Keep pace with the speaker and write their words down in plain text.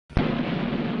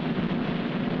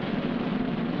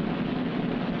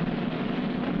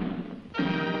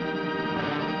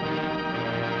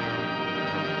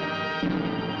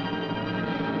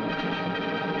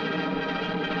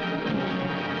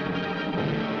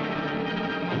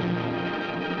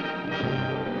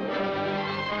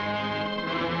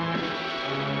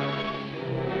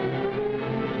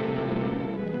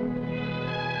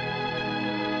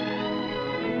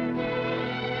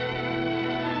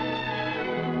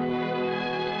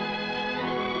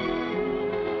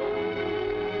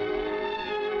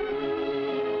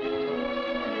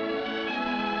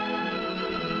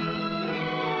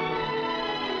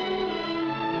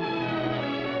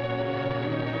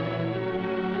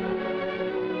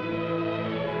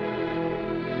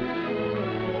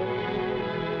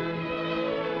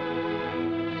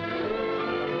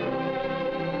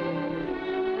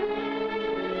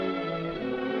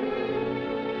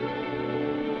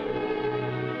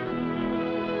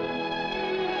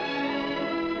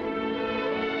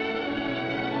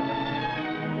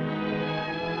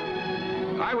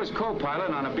I was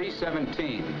co-pilot on a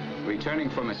B-17, returning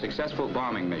from a successful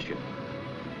bombing mission.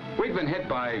 We'd been hit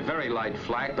by very light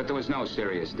flak, but there was no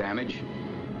serious damage.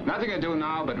 Nothing to do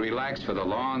now but relax for the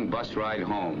long bus ride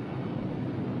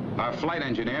home. Our flight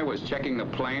engineer was checking the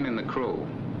plane and the crew,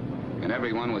 and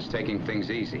everyone was taking things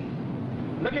easy.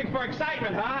 Looking for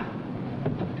excitement, huh?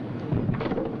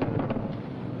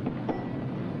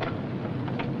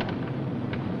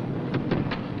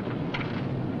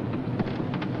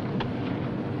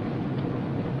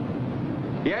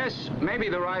 Yes, maybe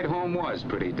the ride home was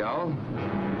pretty dull,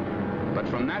 but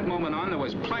from that moment on, there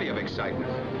was plenty of excitement.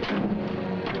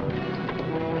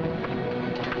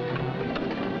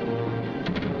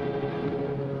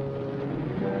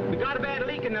 We got a bad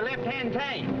leak in the left-hand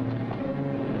tank.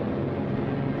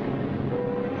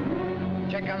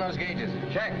 Check on those gauges.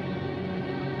 Check.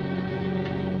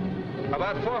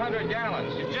 About 400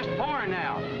 gallons. It's just pouring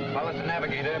now. Pilot to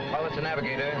navigator, pilot to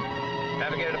navigator.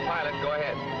 Navigator to pilot, go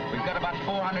ahead. We've got about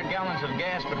 400 gallons of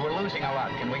gas, but we're losing a lot.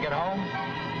 Can we get home?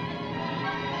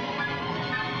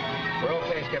 We're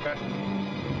okay, Skipper.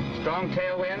 Strong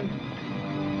tailwind.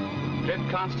 Drift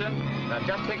constant. Now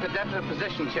just take the depth of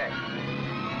position check.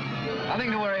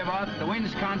 Nothing to worry about. The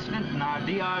wind's constant and our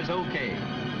DR's okay.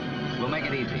 We'll make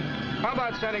it easy. How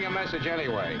about sending a message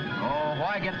anyway? Oh,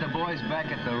 why get the boys back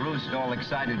at the roost all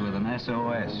excited with an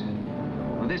SOS?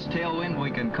 With this tailwind, we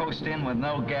can coast in with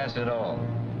no gas at all.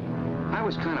 I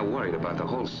was kind of worried about the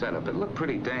whole setup. It looked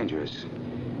pretty dangerous.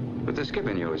 But the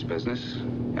skipper knew his business.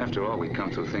 After all, we'd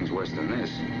come through things worse than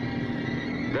this.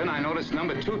 Then I noticed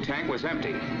number 2 tank was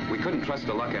empty. We couldn't trust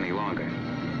the luck any longer.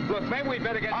 Look, maybe we'd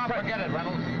better get... Oh, forget it,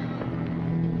 Reynolds.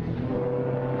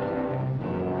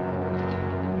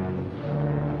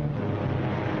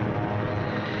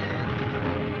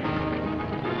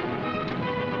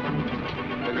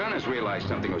 The gunners realized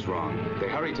something was wrong. They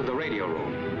hurried to the radio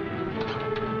room.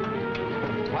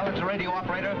 Pilot to radio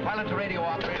operator, pilot to radio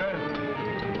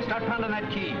operator. Start pounding that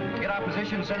key. Get our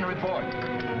position, send a report.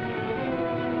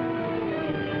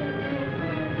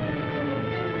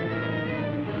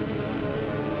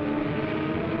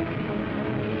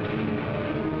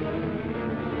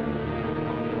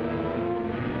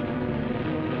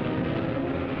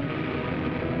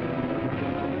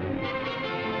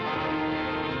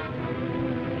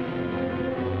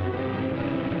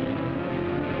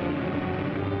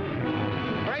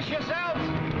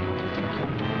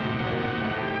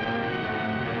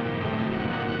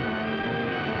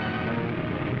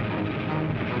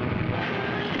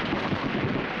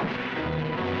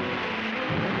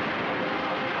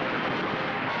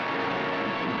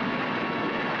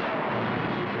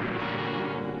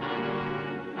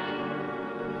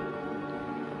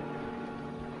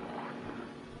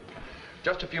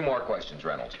 Just a few more questions,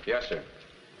 Reynolds. Yes, sir.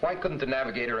 Why couldn't the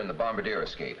navigator and the bombardier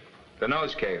escape? The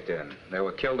nose caved in. They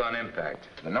were killed on impact.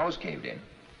 The nose caved in.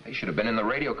 They should have been in the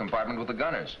radio compartment with the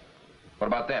gunners. What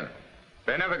about them?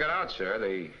 They never got out, sir.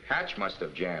 The hatch must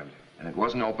have jammed. And it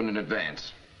wasn't opened in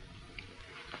advance.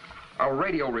 Our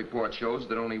radio report shows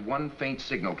that only one faint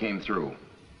signal came through.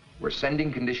 Were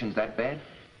sending conditions that bad?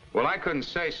 Well, I couldn't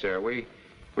say, sir. We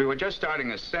were just starting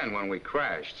to send when we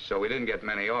crashed, so we didn't get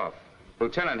many off.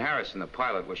 Lieutenant Harrison, the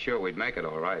pilot, was sure we'd make it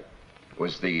all right.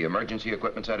 Was the emergency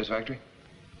equipment satisfactory?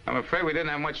 I'm afraid we didn't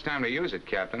have much time to use it,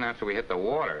 Captain, after we hit the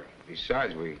water.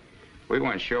 Besides, we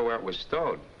weren't sure where it was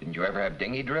stowed. Didn't you ever have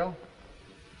dinghy drill?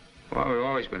 Well, we've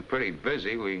always been pretty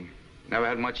busy. We never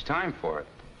had much time for it.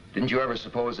 Didn't you ever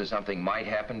suppose that something might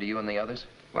happen to you and the others?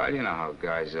 Well, you know how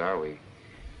guys are. We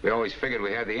always figured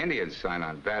we had the Indians sign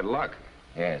on bad luck.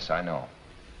 Yes, I know.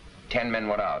 10 men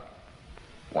went out.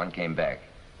 1 came back.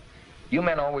 You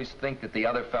men always think that the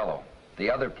other fellow, the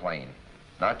other plane,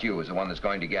 not you, is the one that's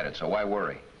going to get it, so why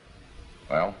worry?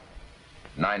 Well,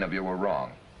 9 of you were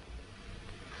wrong.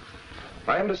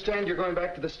 I understand you're going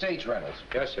back to the States, Reynolds.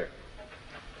 Yes, sir.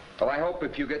 Well, I hope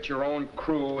if you get your own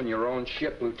crew and your own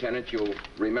ship, Lieutenant, you'll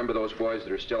remember those boys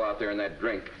that are still out there in that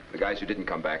drink, the guys who didn't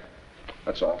come back.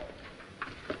 That's all.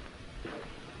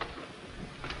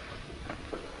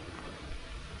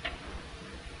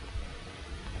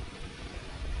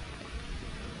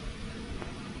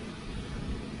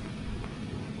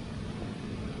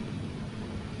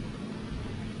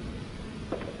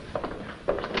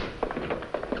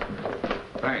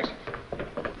 Thanks.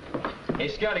 Hey,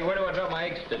 Scotty, where do I drop my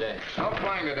eggs today? No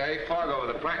flying today. Fargo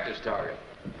with a practice target.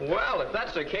 Well, if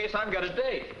that's the case, I've got a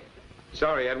date.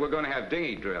 Sorry, Ed, we're going to have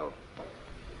dinghy drill.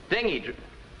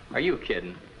 Are you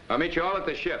kidding? I'll meet you all at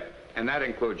the ship, and that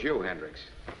includes you, Hendricks.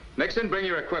 Nixon, bring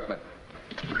your equipment.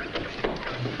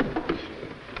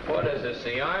 What is this,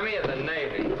 the Army or the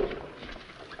Navy?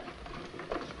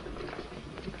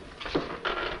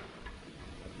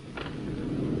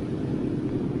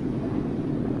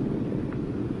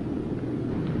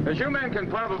 As you men can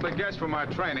probably guess from our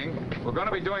training, we're going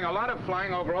to be doing a lot of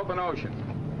flying over open ocean.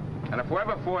 And if we're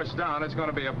ever forced down, it's going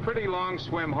to be a pretty long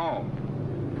swim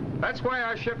home. That's why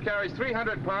our ship carries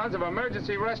 300 pounds of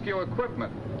emergency rescue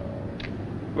equipment.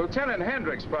 Lieutenant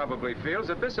Hendricks probably feels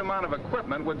that this amount of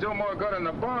equipment would do more good in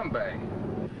the bomb bay.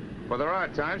 Well, there are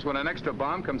times when an extra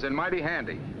bomb comes in mighty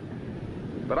handy.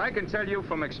 But I can tell you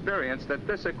from experience that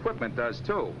this equipment does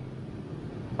too.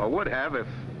 Or would have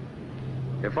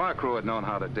if our crew had known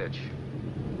how to ditch.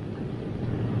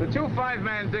 The two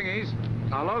 5-man dinghies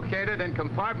are located in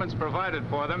compartments provided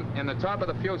for them in the top of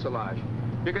the fuselage.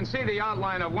 You can see the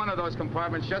outline of one of those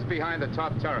compartments just behind the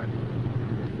top turret.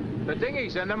 The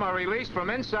dinghies in them are released from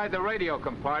inside the radio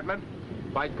compartment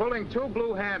by pulling two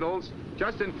blue handles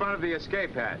just in front of the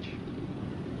escape hatch.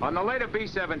 On the later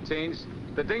B-17s,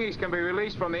 the dinghies can be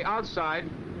released from the outside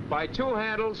by two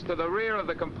handles to the rear of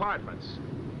the compartments.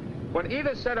 When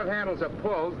either set of handles are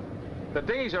pulled, the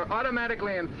dinghies are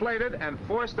automatically inflated and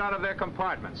forced out of their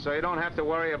compartments, so you don't have to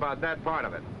worry about that part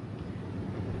of it.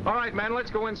 All right, men, let's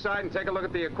go inside and take a look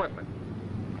at the equipment.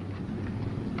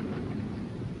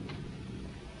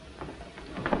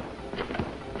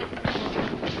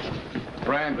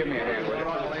 Brian, give me a hand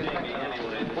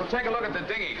with it. We'll take a look at the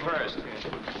dinghy first.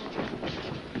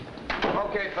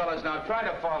 Okay, fellas, now try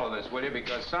to follow this, will you?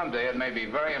 Because someday it may be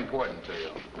very important to you.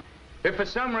 If for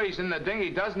some reason the dinghy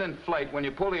doesn't inflate when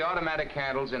you pull the automatic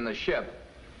handles in the ship,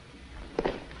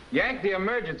 yank the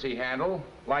emergency handle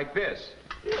like this.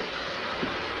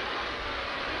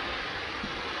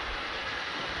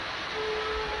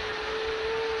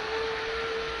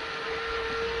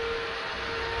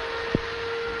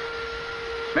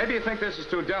 Maybe you think this is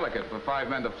too delicate for 5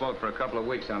 men to float for a couple of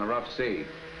weeks on a rough sea.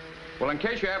 Well, in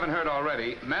case you haven't heard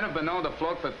already, men have been known to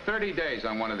float for 30 days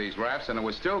on one of these rafts, and it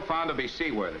was still found to be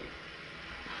seaworthy.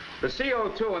 The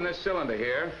CO2 in this cylinder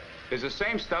here is the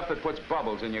same stuff that puts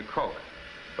bubbles in your Coke.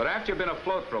 But after you've been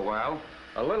afloat for a while,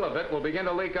 a little of it will begin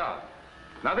to leak out.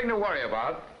 Nothing to worry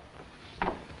about,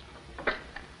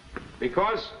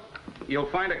 because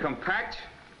you'll find a compact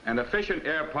and efficient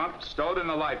air pump stowed in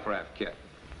the life raft kit.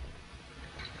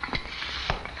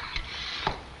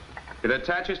 It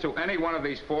attaches to any one of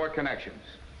these 4 connections.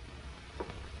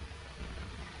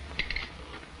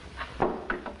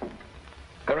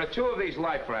 There are 2 of these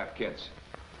life raft kits,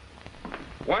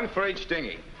 one for each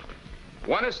dinghy.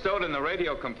 One is stowed in the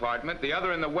radio compartment, the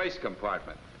other in the waste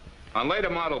compartment. On later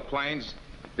model planes,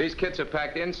 these kits are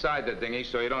packed inside the dinghy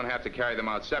so you don't have to carry them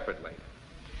out separately.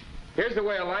 Here's the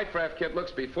way a life raft kit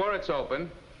looks before it's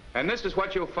open, and this is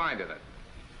what you'll find in it.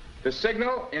 The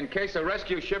signal in case a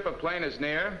rescue ship or plane is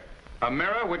near, a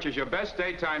mirror, which is your best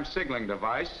daytime signaling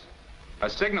device, a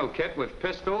signal kit with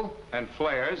pistol and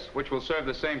flares, which will serve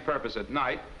the same purpose at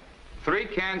night, 3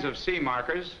 cans of sea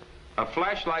markers, a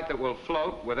flashlight that will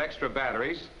float with extra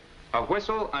batteries, a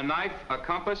whistle, a knife, a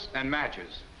compass, and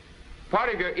matches.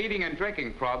 Part of your eating and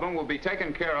drinking problem will be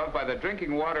taken care of by the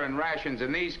drinking water and rations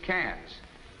in these cans,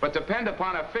 but depend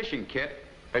upon a fishing kit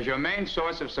as your main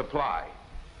source of supply.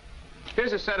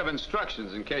 Here's a set of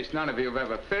instructions in case none of you have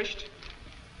ever fished,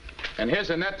 and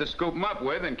here's a net to scoop them up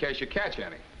with in case you catch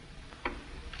any.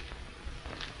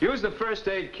 Use the first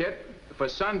aid kit for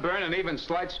sunburn and even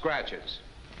slight scratches.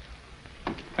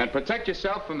 And protect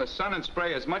yourself from the sun and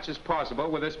spray as much as possible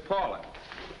with this pollen.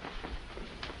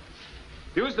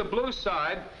 Use the blue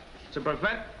side to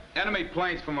prevent enemy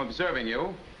planes from observing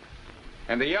you,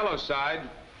 and the yellow side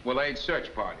will aid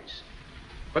search parties.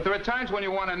 But there are times when you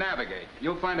want to navigate.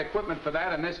 You'll find equipment for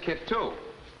that in this kit too.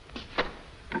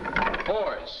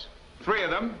 Oars, 3 of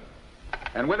them,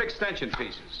 and with extension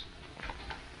pieces.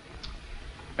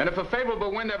 And if a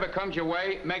favorable wind ever comes your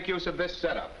way, make use of this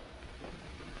setup.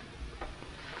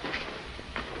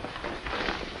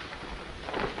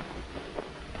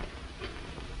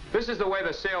 This is the way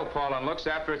the sail pollen looks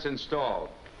after it's installed.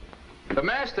 The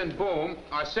mast and boom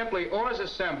are simply oars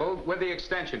assembled with the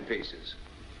extension pieces.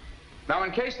 Now,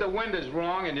 in case the wind is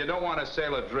wrong and you don't want to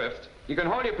sail adrift, you can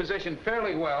hold your position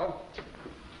fairly well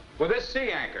with this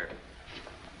sea anchor.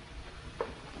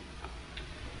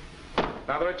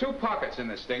 Now, there are 2 pockets in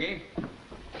this dinghy.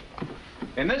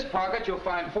 In this pocket, you'll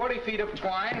find 40 feet of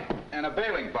twine and a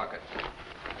bailing bucket.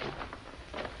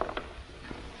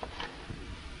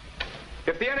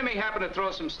 If the enemy happen to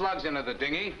throw some slugs into the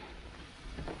dinghy,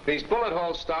 these bullet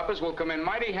hole stoppers will come in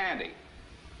mighty handy.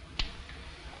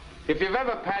 If you've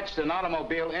ever patched an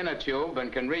automobile inner tube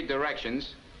and can read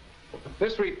directions,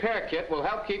 this repair kit will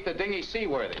help keep the dinghy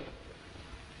seaworthy.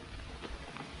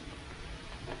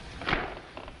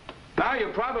 Now, you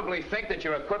probably think that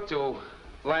you're equipped to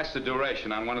last the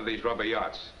duration on one of these rubber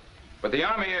yachts. But the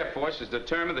Army Air Force is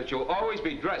determined that you'll always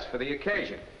be dressed for the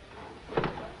occasion.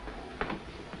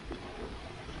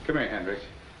 Come here, Hendricks.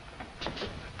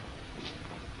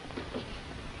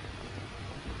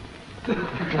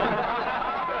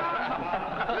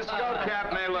 This skull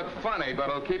cap may look funny, but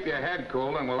it'll keep your head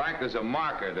cool and will act as a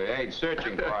marker to aid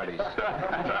searching parties.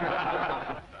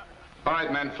 All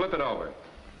right, men, flip it over.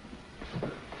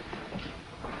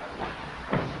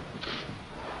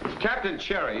 Captain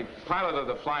Cherry, pilot of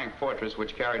the Flying Fortress,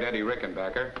 which carried Eddie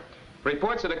Rickenbacker,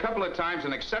 reports that a couple of times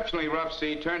an exceptionally rough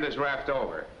sea turned his raft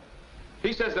over.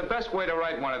 He says the best way to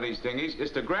right one of these dinghies is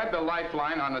to grab the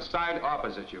lifeline on the side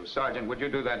opposite you. Sergeant, would you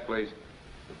do that, please?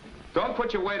 Don't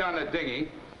put your weight on the dinghy,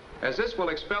 as this will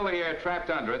expel the air trapped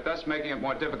under it, thus making it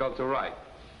more difficult to right.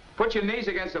 Put your knees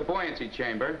against the buoyancy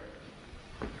chamber,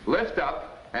 lift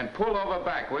up, and pull over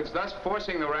backwards, thus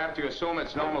forcing the raft to assume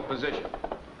its normal position.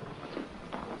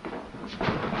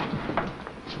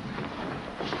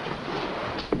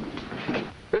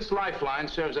 This lifeline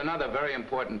serves another very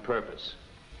important purpose.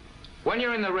 When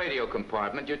you're in the radio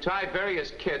compartment, you tie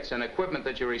various kits and equipment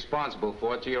that you're responsible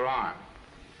for to your arm.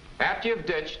 After you've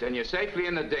ditched and you're safely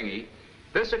in the dinghy,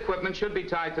 this equipment should be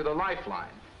tied to the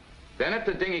lifeline. Then if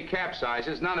the dinghy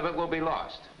capsizes, none of it will be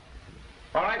lost.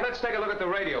 All right, let's take a look at the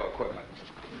radio equipment.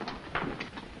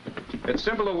 It's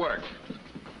simple to work.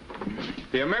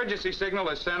 The emergency signal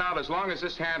is sent out as long as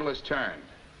this handle is turned.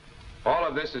 All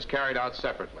of this is carried out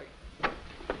separately.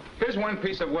 Here's one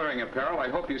piece of wearing apparel I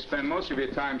hope you spend most of your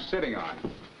time sitting on.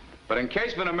 But in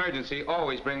case of an emergency,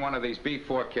 always bring one of these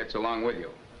B4 kits along with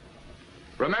you.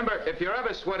 Remember, if you're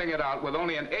ever sweating it out with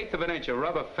only 1/8 of an inch of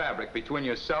rubber fabric between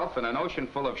yourself and an ocean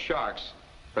full of sharks,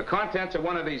 the contents of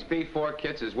one of these B4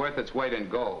 kits is worth its weight in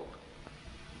gold.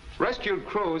 Rescued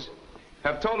crews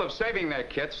have told of saving their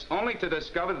kits only to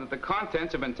discover that the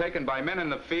contents have been taken by men in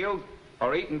the field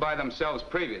or eaten by themselves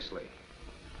previously.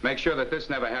 Make sure that this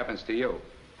never happens to you.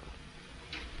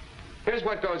 Here's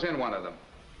what goes in one of them.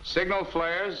 Signal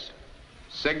flares,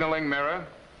 signaling mirror,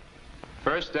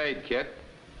 first aid kit,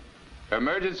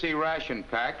 emergency ration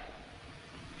pack,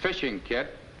 fishing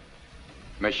kit,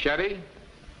 machete,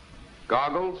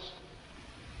 goggles,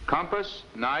 compass,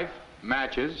 knife,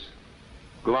 matches,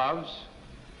 gloves,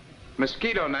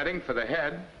 mosquito netting for the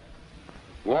head,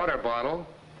 water bottle,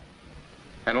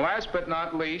 and last but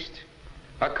not least,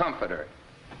 a comforter.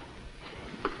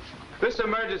 This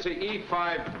emergency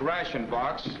E5 ration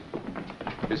box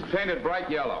is painted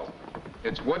bright yellow.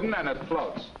 It's wooden and it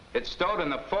floats. It's stowed in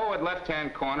the forward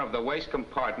left-hand corner of the waist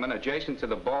compartment adjacent to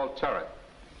the ball turret.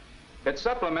 It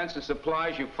supplements the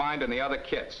supplies you find in the other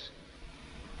kits.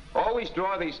 Always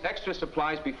draw these extra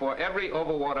supplies before every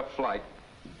overwater flight,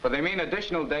 for they mean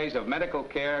additional days of medical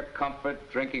care,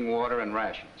 comfort, drinking water, and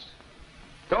rations.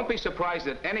 Don't be surprised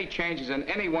at any changes in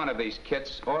any one of these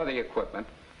kits or the equipment,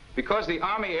 because the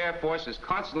Army Air Force is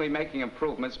constantly making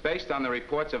improvements based on the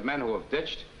reports of men who have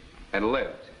ditched and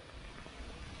lived.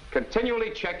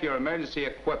 Continually check your emergency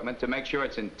equipment to make sure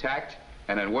it's intact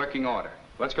and in working order.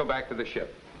 Let's go back to the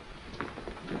ship.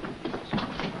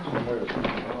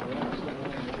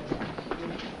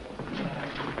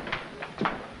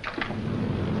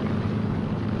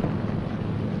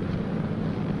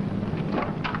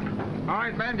 All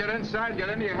right, men, get inside, get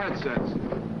into your headsets.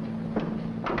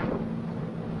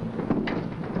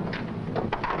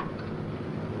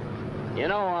 You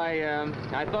know,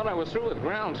 I thought I was through with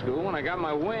ground school when I got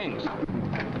my wings.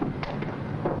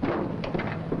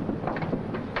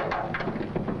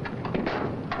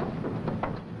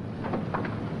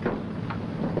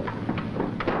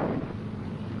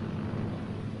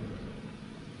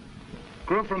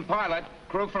 Crew from pilot,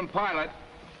 crew from pilot.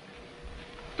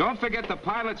 Don't forget the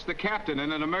pilot's the captain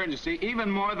in an emergency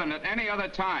even more than at any other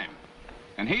time.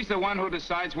 And he's the one who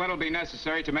decides when it'll be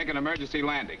necessary to make an emergency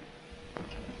landing.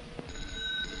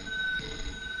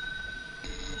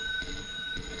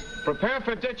 Prepare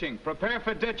for ditching, prepare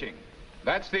for ditching.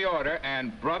 That's the order,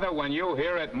 and brother, when you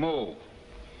hear it, move.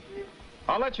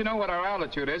 I'll let you know what our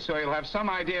altitude is so you'll have some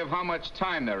idea of how much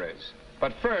time there is.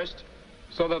 But first,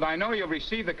 so that I know you'll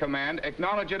receive the command,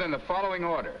 acknowledge it in the following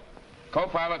order.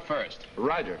 Co-pilot first.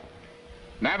 Roger.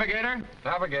 Navigator?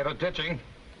 Navigator, ditching.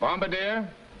 Bombardier?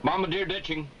 Bombardier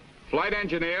ditching. Flight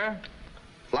engineer?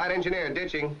 Flight engineer,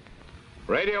 ditching.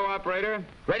 Radio operator?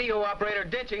 Radio operator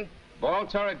ditching. Ball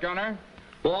turret gunner?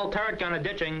 Ball turret gunner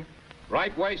ditching.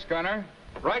 Right waist gunner?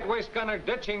 Right waist gunner,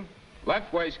 ditching.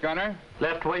 Left waist gunner?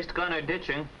 Left waist gunner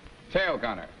ditching. Tail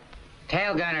gunner?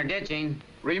 Tail gunner ditching.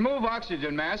 Remove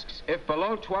oxygen masks if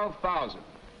below 12,000.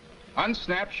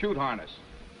 Unsnap chute harness.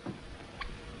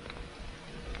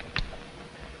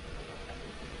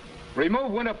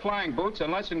 Remove winter flying boots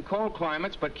unless in cold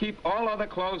climates, but keep all other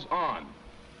clothes on.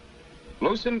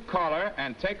 Loosen collar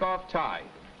and take off tie.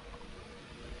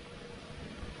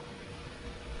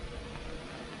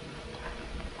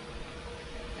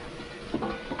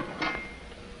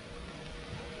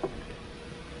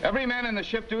 Every man in the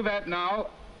ship do that now,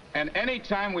 and any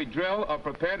time we drill or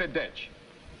prepare to ditch.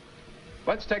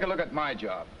 Let's take a look at my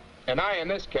job. And I, in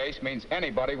this case, means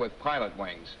anybody with pilot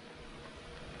wings.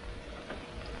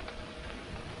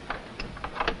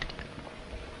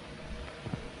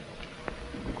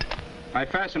 I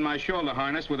fasten my shoulder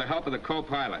harness with the help of the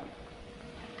co-pilot.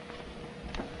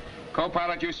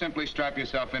 Co-pilot, you simply strap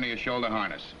yourself into your shoulder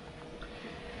harness.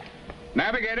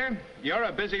 Navigator, you're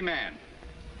a busy man.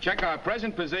 Check our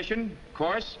present position,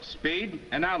 course, speed,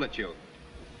 and altitude.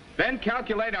 Then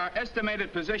calculate our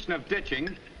estimated position of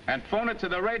ditching and phone it to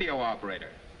the radio operator.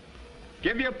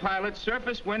 Give your pilot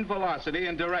surface wind velocity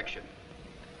and direction.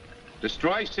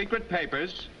 Destroy secret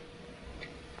papers.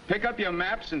 Pick up your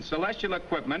maps and celestial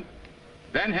equipment,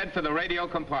 then head for the radio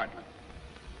compartment.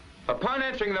 Upon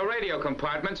entering the radio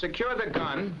compartment, secure the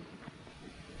gun.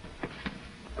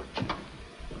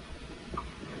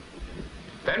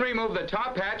 Then remove the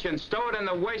top hatch and stow it in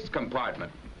the waste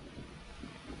compartment.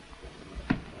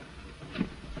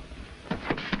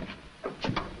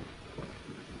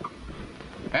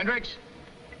 Hendricks,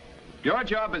 your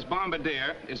job as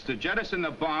bombardier is to jettison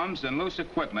the bombs and loose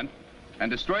equipment and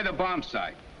destroy the bomb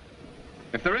site.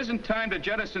 If there isn't time to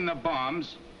jettison the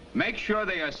bombs, make sure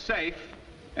they are safe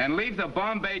and leave the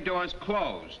bomb bay doors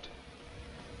closed.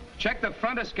 Check the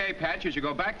front escape hatch as you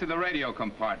go back to the radio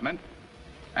compartment.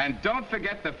 And don't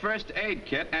forget the first aid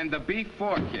kit and the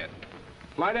B4 kit.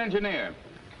 Flight engineer,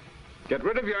 get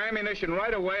rid of your ammunition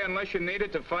right away unless you need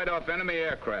it to fight off enemy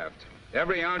aircraft.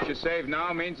 Every ounce you save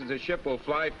now means that the ship will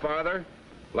fly farther,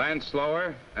 land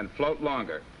slower, and float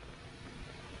longer.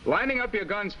 Lining up your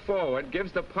guns forward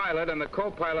gives the pilot and the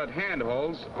co-pilot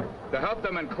handholds to help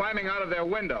them in climbing out of their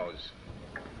windows.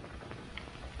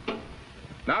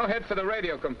 Now head for the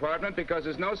radio compartment because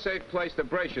there's no safe place to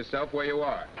brace yourself where you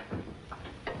are.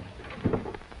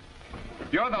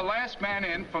 You're the last man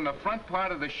in from the front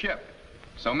part of the ship,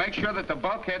 so make sure that the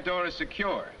bulkhead door is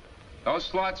secure. Those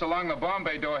slots along the bomb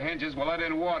bay door hinges will let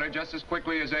in water just as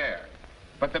quickly as air.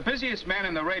 But the busiest man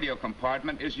in the radio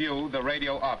compartment is you, the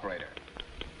radio operator.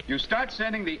 You start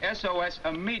sending the SOS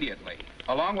immediately,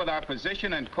 along with our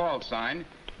position and call sign,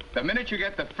 the minute you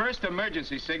get the first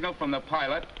emergency signal from the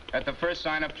pilot at the first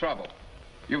sign of trouble.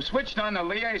 You've switched on the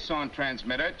liaison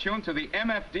transmitter tuned to the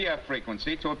MFDF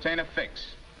frequency to obtain a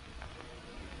fix.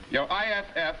 Your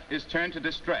IFF is turned to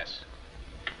distress.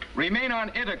 Remain on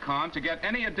intercom to get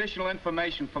any additional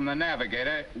information from the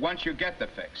navigator once you get the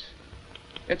fix.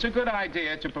 It's a good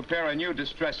idea to prepare a new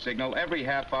distress signal every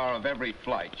half hour of every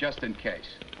flight, just in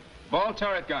case. Ball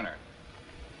turret gunner,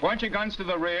 point your guns to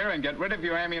the rear and get rid of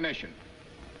your ammunition.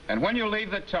 And when you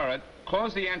leave the turret,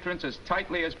 close the entrance as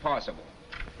tightly as possible.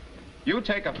 You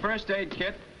take a first aid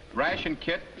kit, ration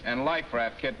kit, and life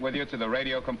raft kit with you to the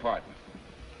radio compartment.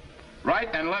 Right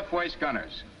and left waist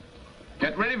gunners,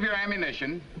 get rid of your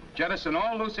ammunition, jettison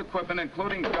all loose equipment,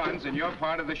 including guns, in your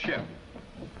part of the ship.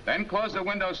 Then close the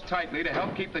windows tightly to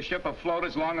help keep the ship afloat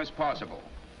as long as possible.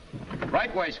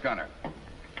 Right waist gunner,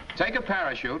 take a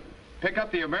parachute, pick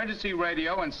up the emergency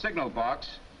radio and signal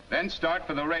box, then start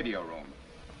for the radio room.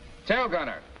 Tail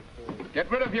gunner, get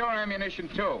rid of your ammunition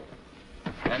too,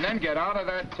 and then get out of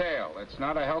that tail. It's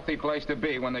not a healthy place to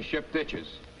be when the ship ditches.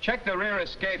 Check the rear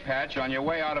escape hatch on your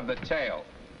way out of the tail.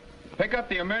 Pick up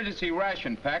the emergency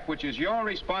ration pack, which is your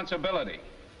responsibility.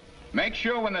 Make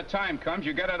sure when the time comes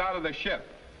you get it out of the ship.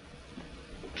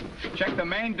 Check the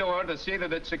main door to see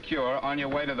that it's secure on your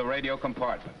way to the radio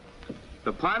compartment.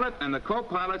 The pilot and the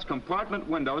co-pilot's compartment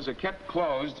windows are kept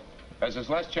closed as there's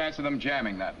less chance of them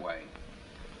jamming that way.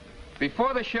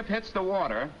 Before the ship hits the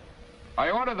water,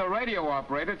 I order the radio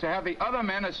operator to have the other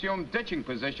men assume ditching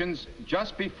positions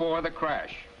just before the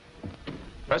crash.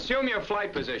 Assume your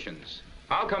flight positions.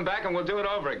 I'll come back and we'll do it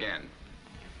over again.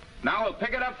 Now we'll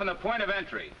pick it up from the point of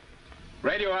entry.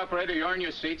 Radio operator, you're in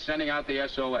your seat sending out the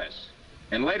SOS.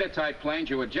 In later type planes,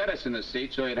 you would jettison the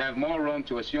seat so you'd have more room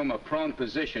to assume a prone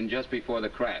position just before the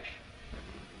crash.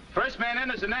 First man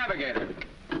in is the navigator.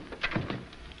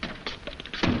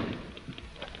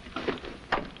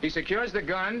 He secures the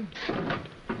gun.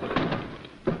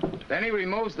 Then he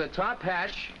removes the top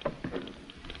hatch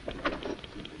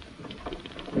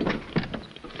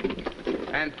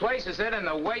and places it in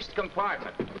the waist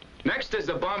compartment. Next is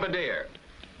the bombardier.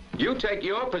 You take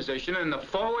your position in the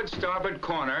forward starboard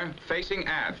corner facing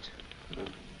aft.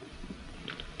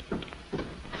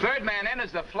 Third man in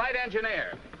is the flight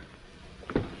engineer.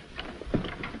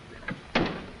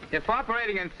 If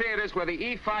operating in theaters where the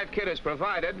E5 kit is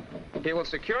provided, he will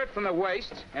secure it from the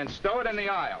waist and stow it in the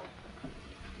aisle.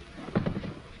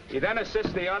 He then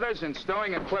assists the others in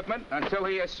stowing equipment until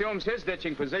he assumes his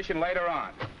ditching position later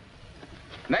on.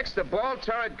 Next, the ball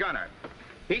turret gunner.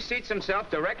 He seats himself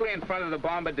directly in front of the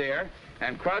bombardier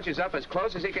and crouches up as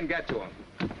close as he can get to him.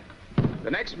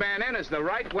 The next man in is the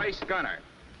right waist gunner.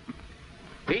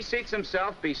 He seats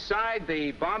himself beside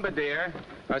the bombardier,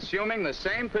 assuming the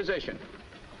same position.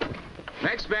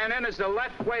 Next man in is the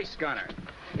left waist gunner.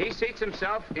 He seats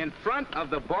himself in front of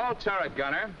the ball turret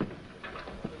gunner,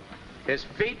 his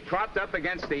feet propped up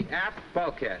against the aft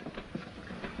bulkhead.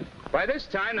 By this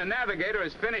time, the navigator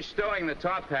has finished stowing the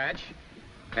top hatch,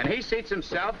 and he seats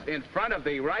himself in front of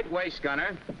the right waist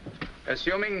gunner,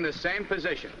 assuming the same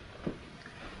position.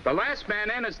 The last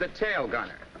man in is the tail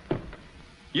gunner.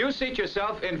 You seat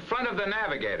yourself in front of the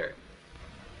navigator,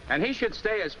 and he should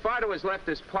stay as far to his left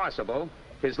as possible,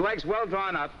 his legs well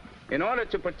drawn up, in order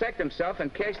to protect himself in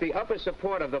case the upper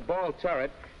support of the ball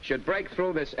turret should break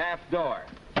through this aft door.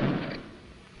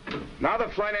 Now the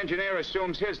flight engineer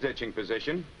assumes his ditching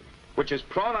position, which is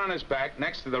prone on his back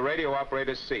next to the radio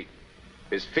operator's seat.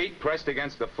 His feet pressed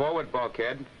against the forward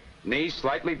bulkhead, knees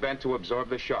slightly bent to absorb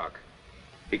the shock.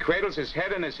 He cradles his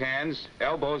head in his hands,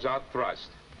 elbows out thrust.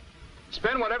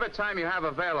 Spend whatever time you have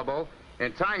available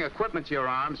in tying equipment to your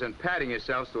arms and padding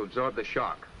yourselves to absorb the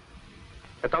shock.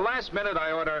 At the last minute,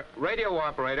 I order radio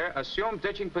operator, assume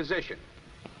ditching position.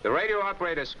 The radio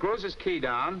operator screws his key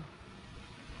down,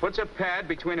 puts a pad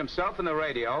between himself and the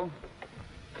radio,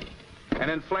 and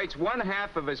inflates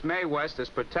 1/2 of his Mae West as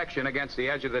protection against the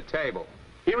edge of the table.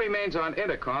 He remains on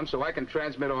intercom so I can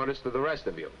transmit orders to the rest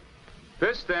of you.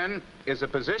 This, then, is the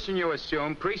position you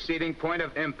assume preceding point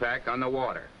of impact on the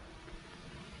water.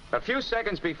 A few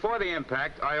seconds before the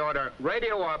impact, I order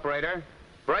radio operator,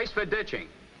 brace for ditching.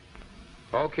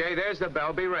 Okay, there's the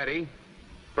bell. Be ready.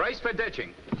 Brace for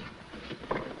ditching.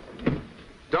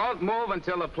 Don't move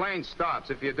until the plane stops.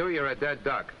 If you do, you're a dead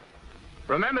duck.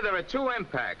 Remember, there are 2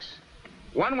 impacts.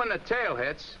 One when the tail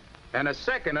hits, and a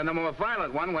second and a more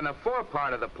violent one when the fore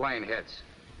part of the plane hits.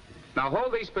 Now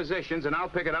hold these positions, and I'll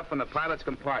pick it up from the pilot's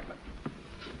compartment.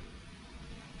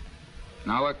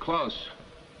 Now we're close.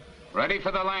 Ready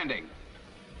for the landing.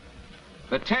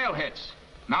 The tail hits.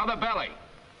 Now the belly.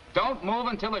 Don't move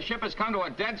until the ship has come to a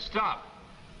dead stop.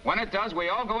 When it does, we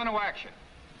all go into action.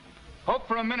 Hope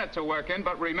for a minute to work in,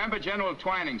 but remember General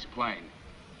Twining's plane.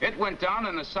 It went down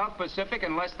in the South Pacific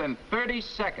in less than 30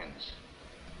 seconds.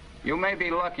 You may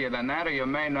be luckier than that, or you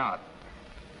may not.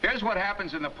 Here's what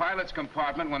happens in the pilot's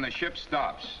compartment when the ship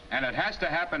stops, and it has to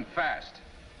happen fast.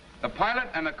 The pilot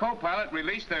and the co-pilot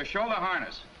release their shoulder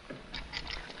harness.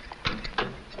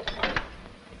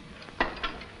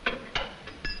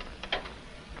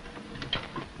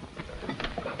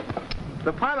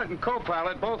 The pilot and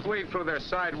co-pilot both leave through their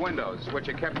side windows, which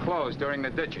are kept closed during the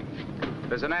ditching.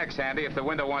 There's an axe handy if the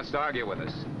window wants to argue with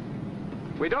us.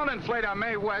 We don't inflate our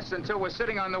Mae West until we're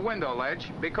sitting on the window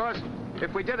ledge, because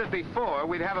if we did it before,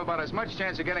 we'd have about as much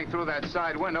chance of getting through that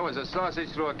side window as a sausage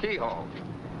through a keyhole.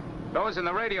 Those in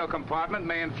the radio compartment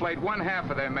may inflate 1/2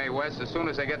 of their Mae West as soon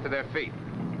as they get to their feet.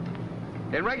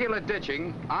 In regular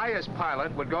ditching, I, as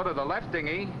pilot, would go to the left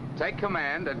dinghy, take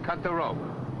command, and cut the rope.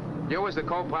 You, as the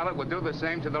co-pilot, would do the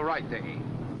same to the right dinghy.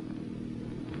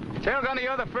 Tail gunner,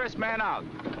 you're the first man out.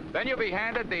 Then you'll be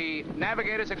handed the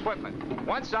navigator's equipment.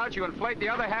 Once out, you inflate the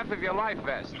other half of your life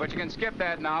vest, but you can skip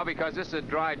that now because this is a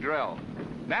dry drill.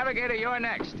 Navigator, you're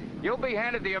next. You'll be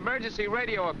handed the emergency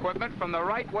radio equipment from the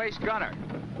right waist gunner.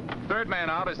 Third man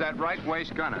out is that right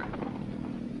waist gunner.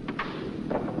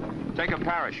 Take a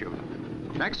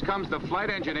parachute. Next comes the flight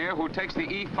engineer, who takes the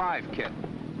E5 kit.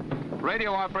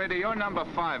 Radio operator, you're number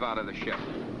 5 out of the ship.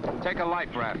 Take a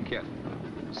life raft kit.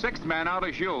 6th man out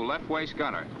is you, left waist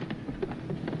gunner.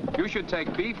 You should take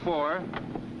B4,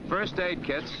 first aid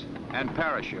kits, and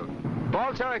parachute.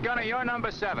 Ball turret gunner, you're number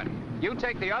 7. You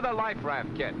take the other life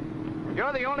raft kit.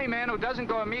 You're the only man who doesn't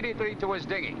go immediately to his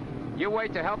dinghy. You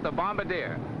wait to help the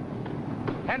bombardier.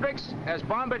 Hendricks, as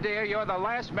bombardier, you're the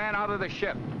last man out of the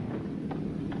ship.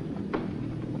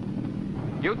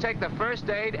 You take the first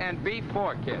aid and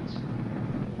B4 kits.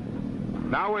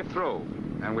 Now we're through,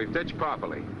 and we've ditched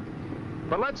properly.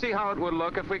 But let's see how it would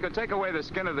look if we could take away the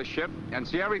skin of the ship and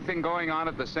see everything going on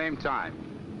at the same time.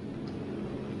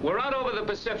 We're out over the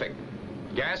Pacific.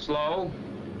 Gas low,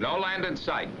 no land in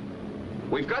sight.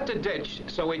 We've got to ditch,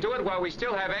 so we do it while we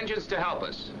still have engines to help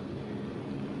us.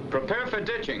 Prepare for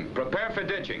ditching, prepare for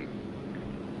ditching.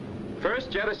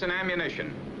 First, jettison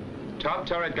ammunition. Top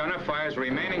turret gunner fires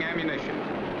remaining ammunition.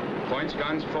 Points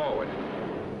guns forward.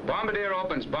 Bombardier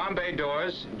opens bomb bay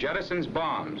doors, jettisons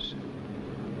bombs.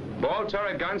 Ball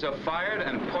turret guns are fired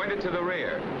and pointed to the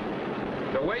rear.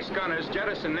 The waist gunners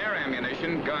jettison their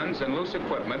ammunition, guns, and loose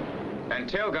equipment, and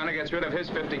tail gunner gets rid of his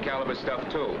 .50 caliber stuff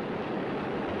too.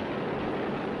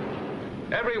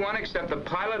 Everyone except the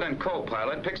pilot and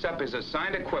co-pilot picks up his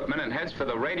assigned equipment and heads for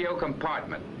the radio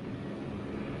compartment.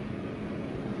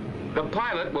 The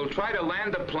pilot will try to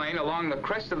land the plane along the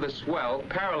crest of the swell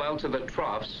parallel to the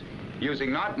troughs,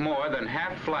 using not more than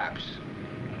half flaps.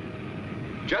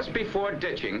 Just before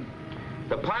ditching,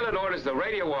 the pilot orders the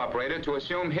radio operator to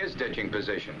assume his ditching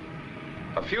position.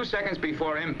 A few seconds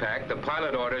before impact, the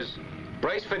pilot orders,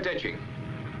 "Brace for ditching."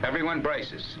 Everyone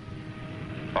braces.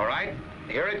 All right,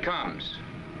 here it comes.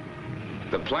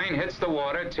 The plane hits the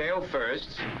water tail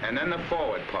first, and then the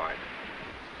forward part.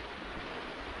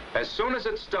 As soon as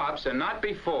it stops, and not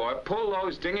before, pull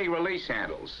those dinghy release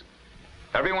handles.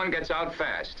 Everyone gets out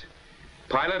fast.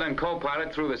 Pilot and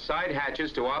co-pilot through the side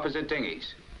hatches to opposite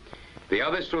dinghies. The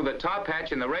others through the top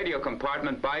hatch in the radio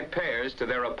compartment by pairs to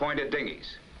their appointed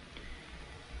dinghies.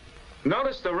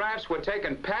 Notice the rafts were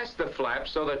taken past the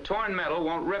flaps so the torn metal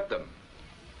won't rip them.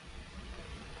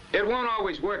 It won't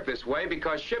always work this way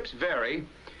because ships vary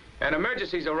and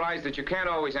emergencies arise that you can't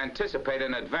always anticipate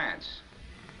in advance.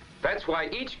 That's why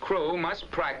each crew must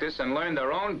practice and learn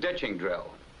their own ditching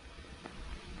drill.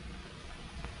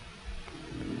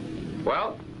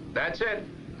 Well, that's it.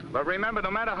 But remember,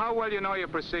 no matter how well you know your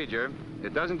procedure,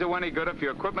 it doesn't do any good if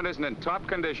your equipment isn't in top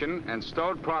condition and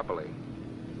stowed properly.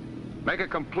 Make a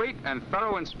complete and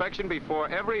thorough inspection before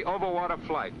every overwater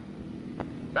flight.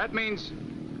 That means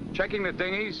checking the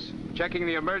dinghies, checking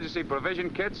the emergency provision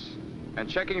kits, and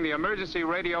checking the emergency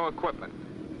radio equipment.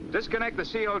 Disconnect the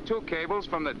CO2 cables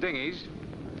from the dinghies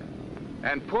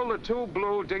and pull the two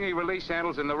blue dinghy release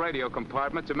handles in the radio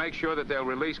compartment to make sure that they'll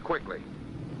release quickly.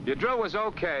 Your drill was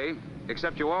okay,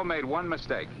 except you all made one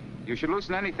mistake. You should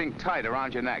loosen anything tight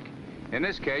around your neck. In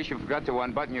this case, you forgot to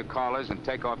unbutton your collars and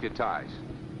take off your ties.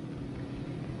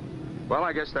 Well,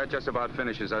 I guess that just about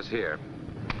finishes us here.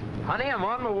 Honey, I'm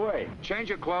on my way. Change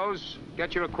your clothes,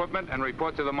 get your equipment, and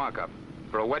report to the mock-up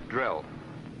for a wet drill.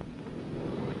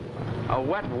 A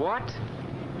wet what?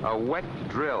 A wet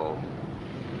drill.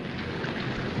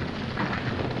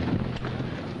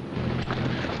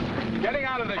 Getting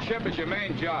out of the ship is your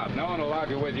main job. No one will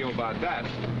argue with you about that.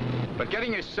 But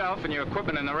getting yourself and your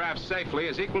equipment in the raft safely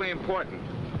is equally important.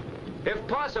 If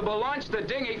possible, launch the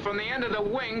dinghy from the end of the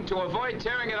wing to avoid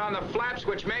tearing it on the flaps,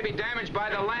 which may be damaged by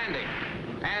the landing.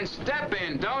 And step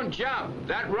in, don't jump.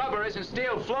 That rubber isn't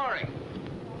steel flooring.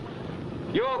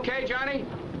 You okay, Johnny?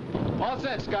 All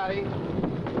set, Scotty.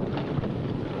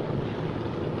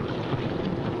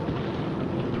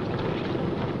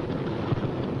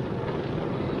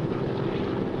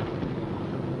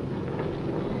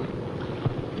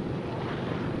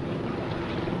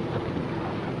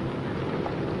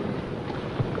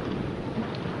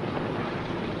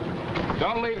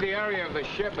 Don't leave the area of the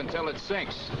ship until it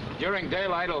sinks. During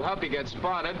daylight, it'll help you get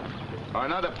spotted, or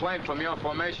another plane from your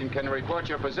formation can report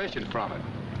your position from it.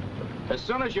 As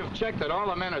soon as you've checked that all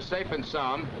the men are safe and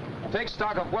sound, take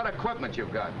stock of what equipment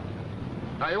you've got.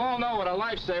 Now, you all know what a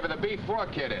lifesaver the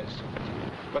B-4 kit is,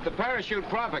 but the parachute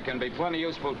prophet can be plenty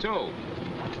useful, too.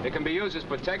 It can be used as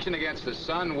protection against the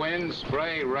sun, wind,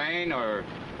 spray, rain, or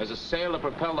as a sail to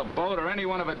propel the boat, or any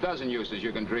one of a dozen uses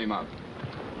you can dream of.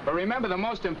 But remember, the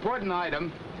most important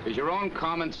item is your own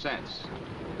common sense.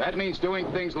 That means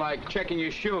doing things like checking your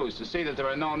shoes to see that there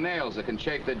are no nails that can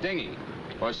chafe the dinghy,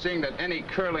 or seeing that any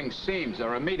curling seams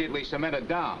are immediately cemented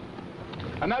down.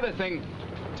 Another thing,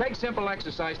 take simple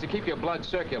exercise to keep your blood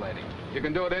circulating. You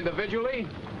can do it individually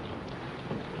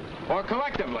or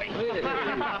collectively.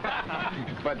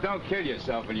 But don't kill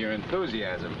yourself in your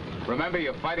enthusiasm. Remember,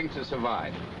 you're fighting to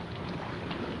survive.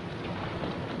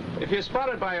 If you're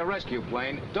spotted by a rescue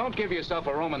plane, don't give yourself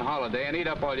a Roman holiday and eat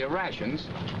up all your rations,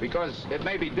 because it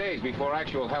may be days before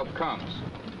actual help comes.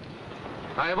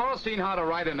 I have all seen how to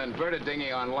ride an inverted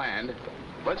dinghy on land.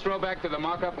 Let's row back to the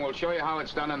mock-up and we'll show you how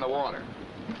it's done in the water.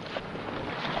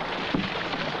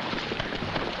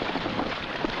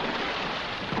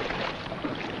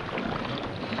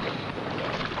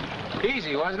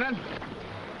 Easy, wasn't it?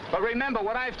 But remember,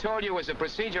 what I've told you is a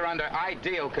procedure under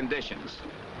ideal conditions.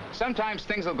 Sometimes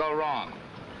things will go wrong.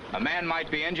 A man might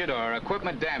be injured or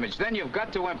equipment damaged. Then you've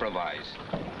got to improvise.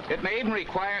 It may even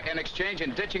require an exchange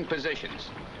in ditching positions.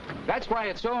 That's why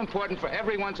it's so important for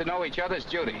everyone to know each other's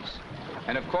duties.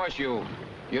 And of course, you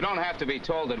don't have to be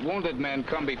told that wounded men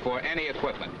come before any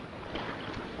equipment.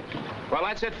 Well,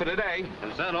 that's it for today.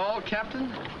 Is that all,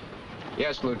 Captain?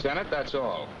 Yes, Lieutenant, that's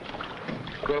all.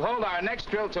 We'll hold our next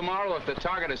drill tomorrow if the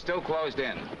target is still closed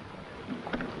in.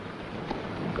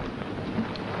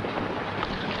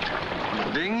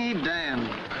 Dingy Dan.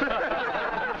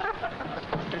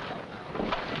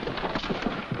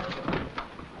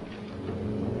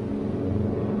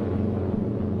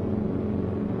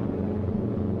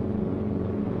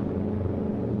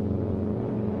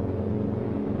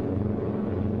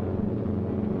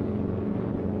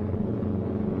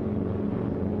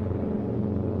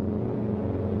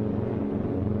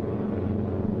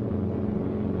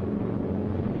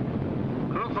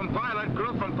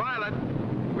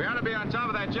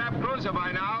 knows her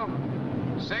by now.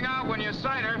 Sing out when you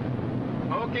sight her.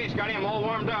 Okay, Scotty, I'm all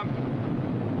warmed up.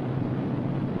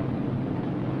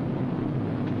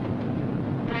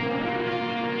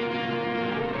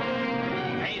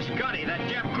 Hey, Scotty, that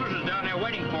Jap cruiser's down there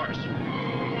waiting for us.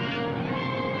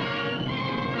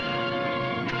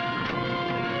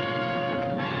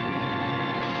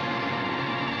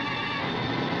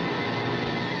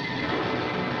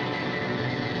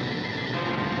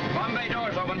 Bombay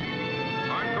doors open.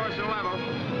 Hard course and level.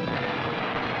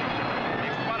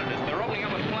 They've spotted us. They're opening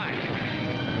up with flag.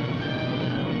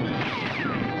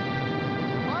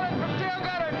 On it from tail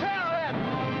gunner, tail it!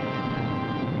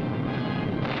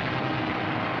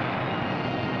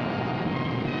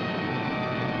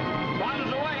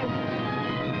 Bombs away.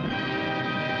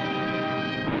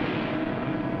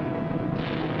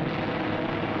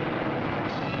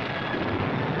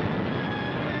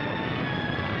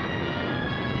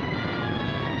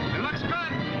 It looks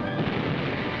good.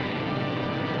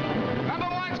 Number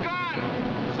one's gone.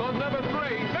 So number 3.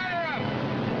 Fire up.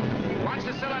 Watch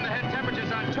the cylinder head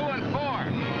temperatures on 2 and 4.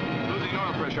 Losing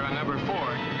oil pressure on number 4.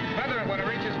 Feather it when it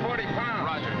reaches 40 pounds.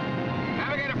 Roger.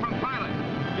 Navigator from pilot.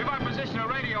 Give our position to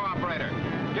radio operator.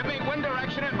 Give me wind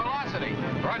direction and velocity.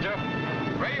 Roger.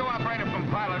 Radio operator from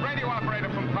pilot. Radio operator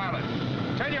from pilot.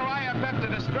 Turn your IFF to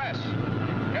distress.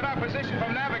 Get our position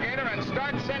from navigator and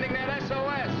start sending that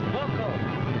SOS. Local.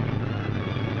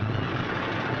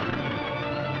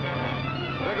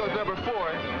 There goes number 4.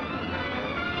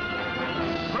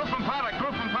 Crew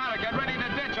from pilot, get ready to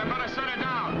ditch. I'm going to set her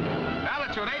down.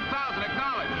 Altitude 8,000,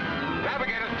 acknowledge.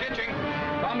 Navigator's ditching.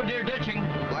 Bombardier ditching.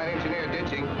 Flight engineer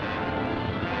ditching.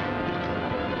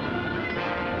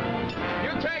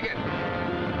 You take it.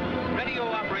 Radio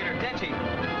operator ditching.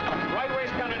 Right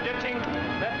waist gunner ditching.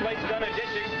 Left waist gunner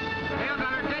ditching. Tail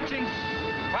gunner ditching.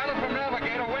 Pilot from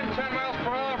navigator, wind 10 miles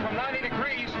per hour from 90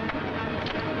 degrees.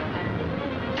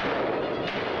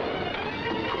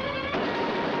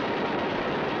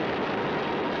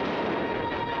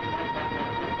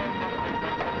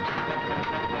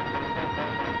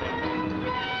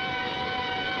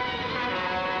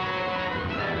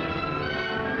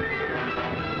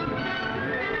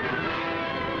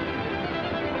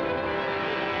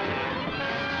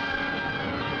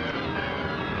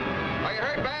 Are you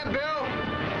hurt bad, Bill?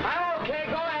 I'm okay.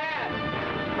 Go ahead.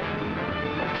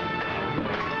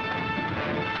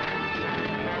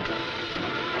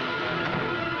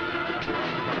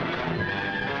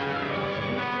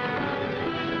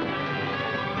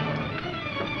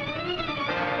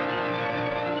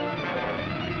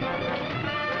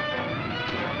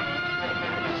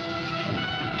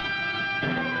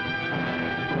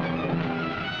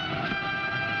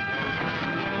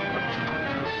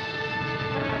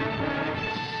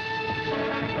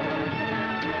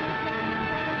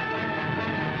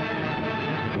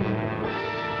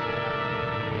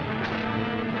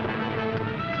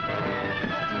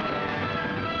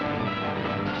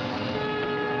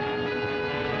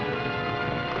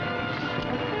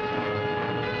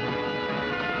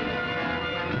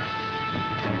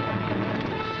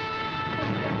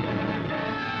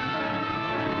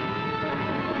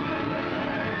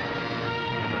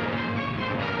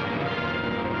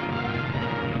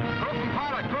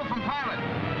 Crew from pilot.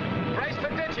 Brace for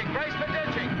ditching, brace for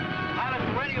ditching. Pilot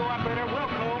and radio operator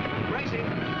Wilco. Racing.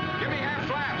 Give me half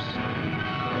flaps.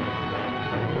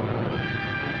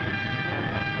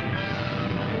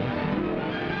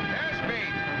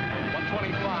 Airspeed.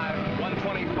 125,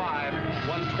 125,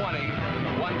 120,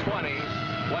 120,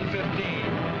 115,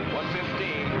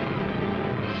 115.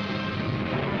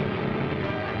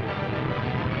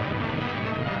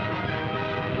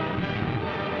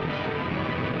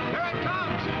 Here it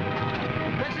comes.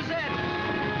 This is it.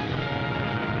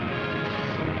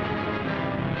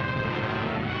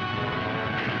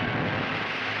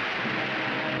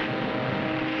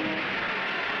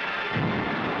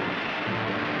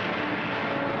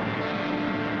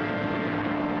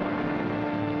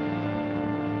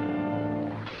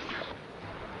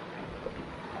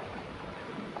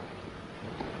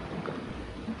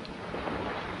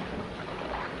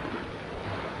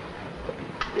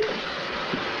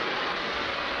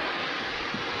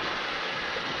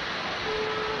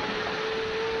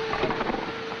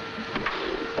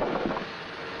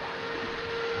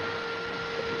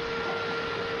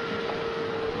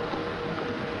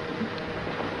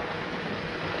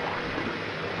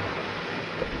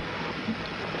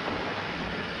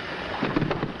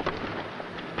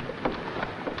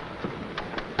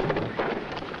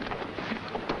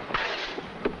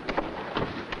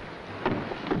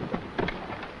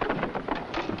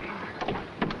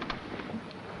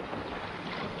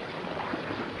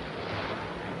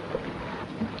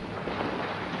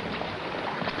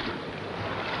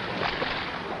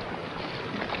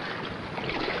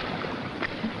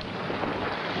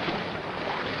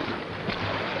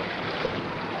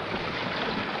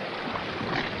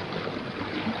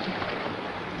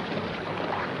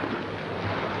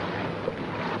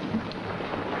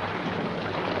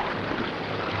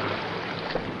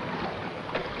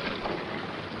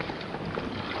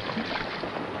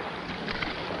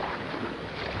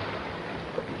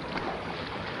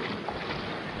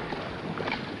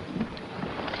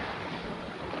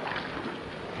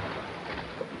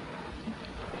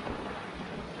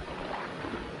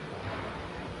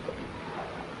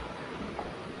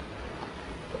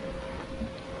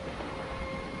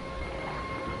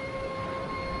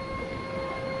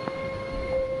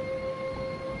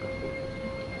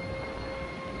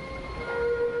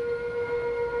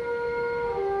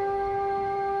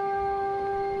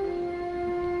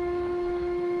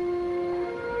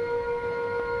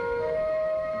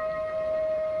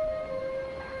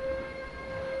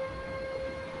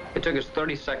 It took us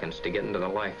 30 seconds to get into the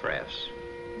life rafts,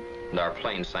 and our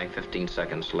plane sank 15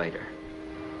 seconds later.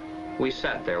 We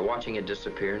sat there watching it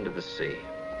disappear into the sea.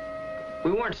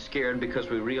 We weren't scared because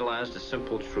we realized a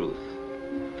simple truth.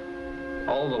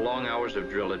 All the long hours of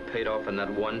drill had paid off in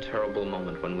that one terrible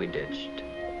moment when we ditched.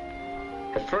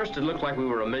 At first, it looked like we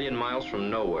were a million miles from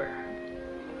nowhere.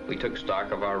 We took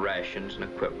stock of our rations and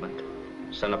equipment,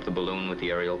 sent up the balloon with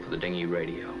the aerial for the dinghy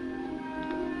radio.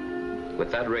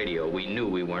 With that radio, we knew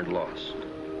we weren't lost.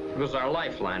 It was our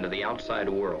lifeline to the outside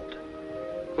world.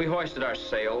 We hoisted our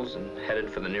sails and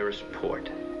headed for the nearest port.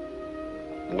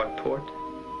 What port?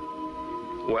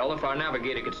 Well, if our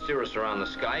navigator could steer us around the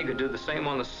sky, he could do the same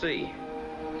on the sea.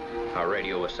 Our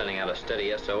radio was sending out a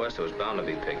steady SOS that was bound to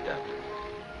be picked up.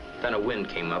 Then a wind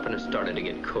came up and it started to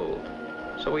get cold.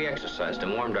 So we exercised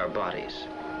and warmed our bodies.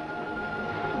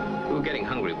 We were getting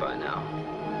hungry by now.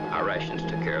 Our rations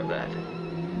took care of that.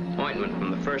 Ointment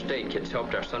from the first aid kits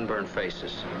helped our sunburned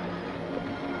faces.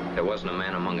 There wasn't a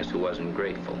man among us who wasn't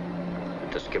grateful.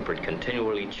 The skipper had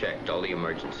continually checked all the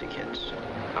emergency kits.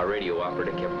 Our radio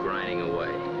operator kept grinding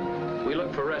away. We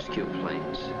looked for rescue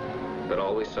planes, but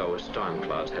all we saw was storm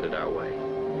clouds headed our way.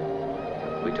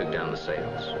 We took down the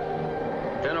sails.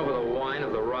 Then over the whine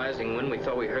of the rising wind, we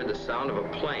thought we heard the sound of a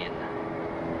plane.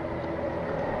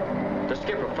 The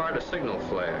skipper fired a signal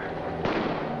flare.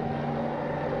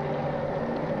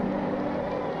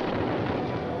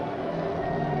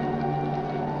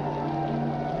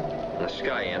 The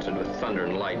sky answered with thunder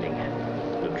and lightning,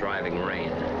 and driving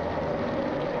rain.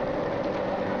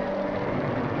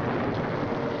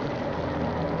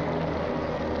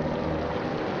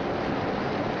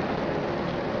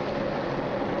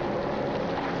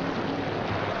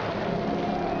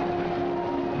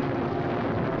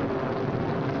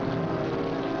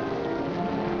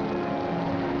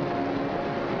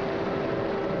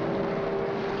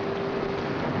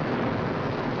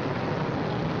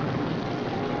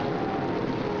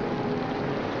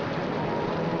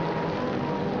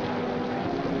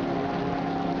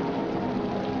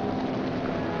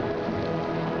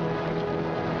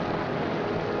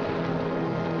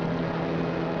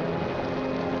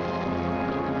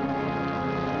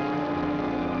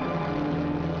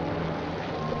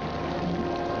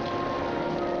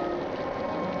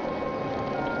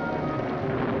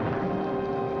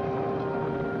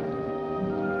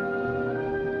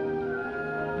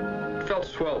 It felt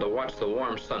swell to watch the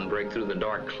warm sun break through the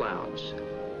dark clouds.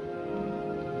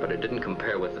 But it didn't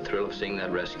compare with the thrill of seeing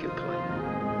that rescue plane.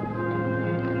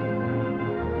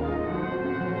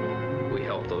 We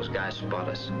helped those guys spot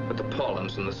us with the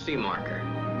Paulins and the Sea Marker.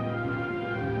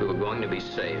 We were going to be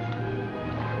saved.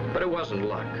 But it wasn't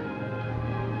luck.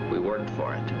 We worked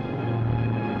for it.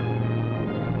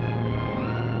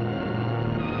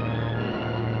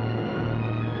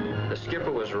 The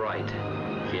skipper was right.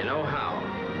 If you know how,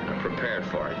 and are prepared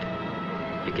for it,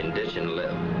 you can ditch and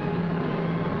live.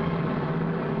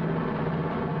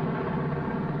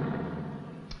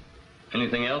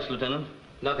 Anything else, Lieutenant?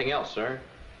 Nothing else, sir.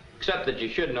 Except that you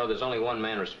should know there's only one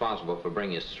man responsible for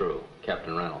bringing us through,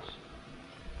 Captain Reynolds.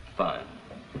 Fine.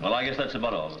 Well, I guess that's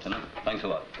about all, Lieutenant. Thanks a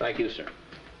lot. Thank you, sir.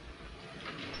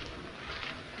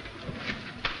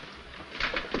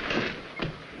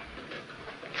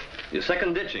 Your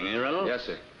second ditching, eh, Reynolds? Yes,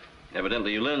 sir.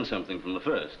 Evidently you learned something from the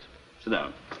first. Sit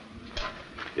down.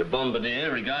 Your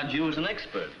bombardier regards you as an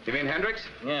expert. You mean Hendricks?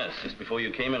 Yes, just before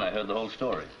you came in, I heard the whole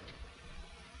story.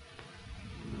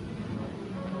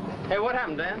 Hey, what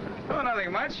happened, Dan? Oh,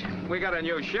 nothing much. We got a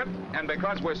new ship, and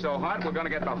because we're so hot, we're going to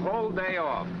get the whole day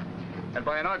off. And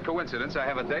by an odd coincidence, I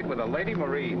have a date with a lady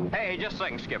Marine. Hey, just a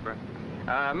second, Skipper.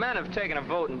 Men have taken a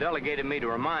vote and delegated me to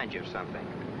remind you of something.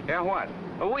 Yeah, what?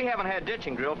 Well, we haven't had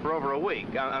ditching drill for over a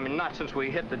week. I mean, not since we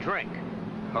hit the drink.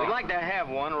 We'd like to have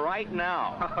one right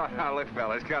now. Now, look,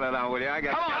 fellas, cut it out, will you? I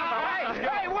got... Come on,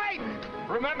 hey, wait!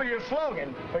 Remember your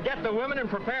slogan. Forget the women and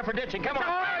prepare for ditching. Come on.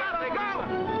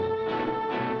 Go!